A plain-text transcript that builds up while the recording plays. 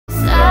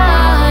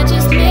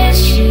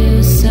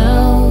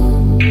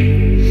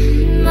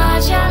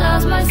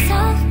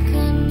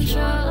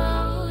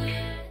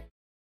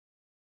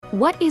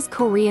What is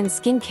Korean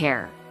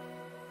skincare?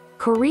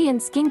 Korean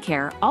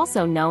skincare,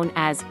 also known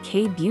as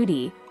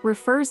K-beauty,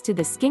 refers to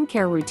the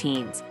skincare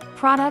routines,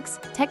 products,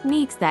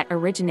 techniques that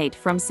originate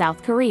from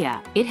South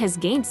Korea. It has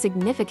gained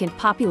significant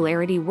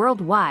popularity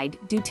worldwide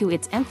due to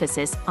its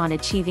emphasis on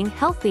achieving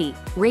healthy,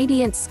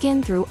 radiant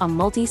skin through a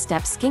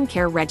multi-step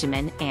skincare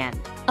regimen and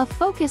a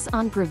focus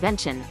on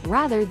prevention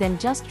rather than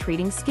just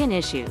treating skin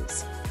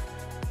issues.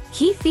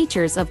 Key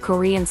features of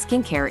Korean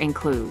skincare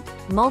include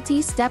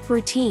multi-step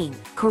routine.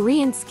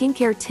 Korean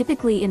skincare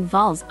typically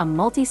involves a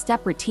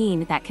multi-step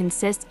routine that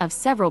consists of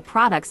several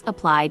products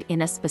applied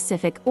in a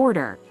specific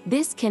order.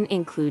 This can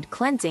include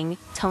cleansing,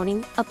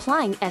 toning,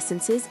 applying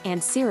essences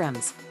and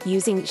serums,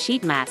 using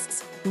sheet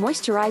masks,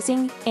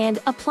 moisturizing, and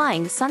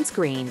applying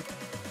sunscreen.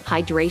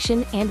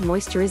 Hydration and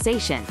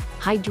moisturization.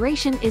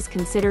 Hydration is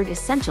considered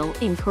essential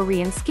in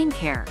Korean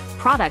skincare.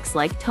 Products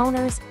like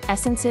toners,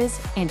 essences,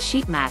 and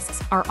sheet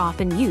masks are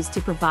often used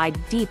to provide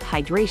deep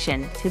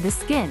hydration to the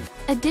skin.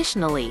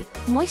 Additionally,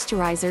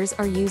 moisturizers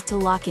are used to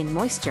lock in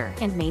moisture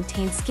and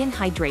maintain skin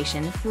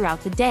hydration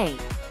throughout the day.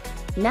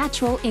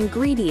 Natural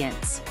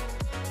ingredients.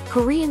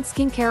 Korean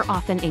skincare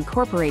often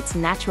incorporates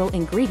natural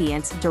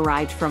ingredients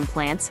derived from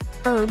plants,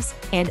 herbs,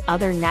 and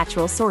other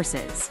natural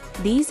sources.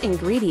 These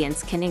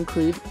ingredients can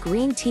include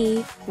green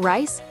tea,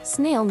 rice,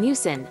 snail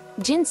mucin,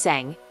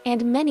 ginseng,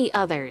 and many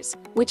others,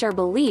 which are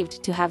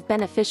believed to have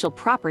beneficial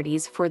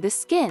properties for the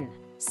skin.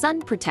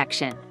 Sun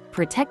protection.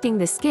 Protecting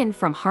the skin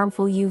from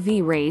harmful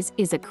UV rays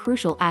is a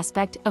crucial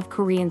aspect of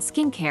Korean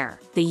skincare.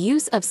 The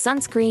use of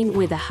sunscreen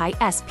with a high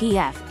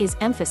SPF is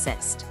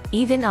emphasized,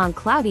 even on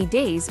cloudy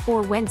days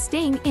or when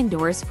staying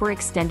indoors for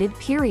extended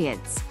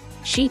periods.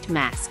 Sheet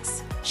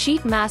masks.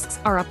 Sheet masks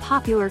are a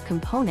popular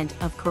component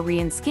of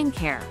Korean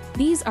skincare.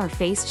 These are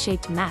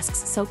face-shaped masks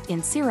soaked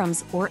in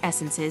serums or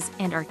essences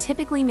and are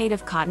typically made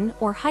of cotton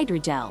or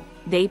hydrogel.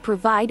 They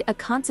provide a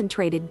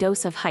concentrated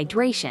dose of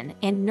hydration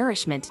and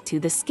nourishment to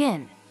the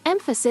skin.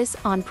 Emphasis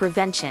on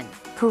prevention.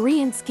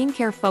 Korean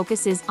skincare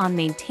focuses on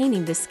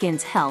maintaining the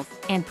skin's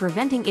health and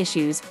preventing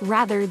issues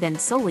rather than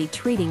solely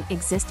treating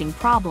existing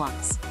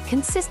problems.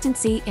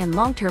 Consistency and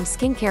long-term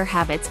skincare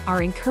habits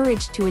are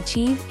encouraged to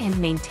achieve and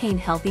maintain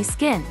healthy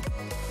skin.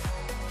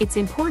 It's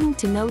important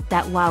to note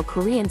that while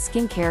Korean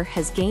skincare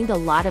has gained a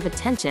lot of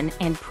attention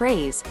and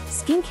praise,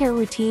 skincare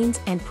routines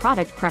and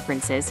product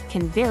preferences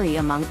can vary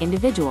among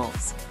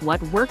individuals.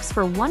 What works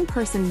for one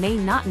person may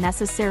not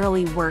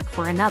necessarily work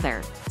for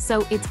another,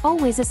 so it's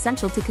always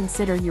essential to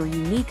consider your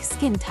unique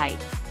skin type,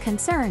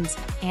 concerns,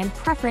 and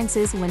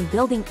preferences when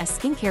building a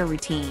skincare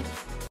routine.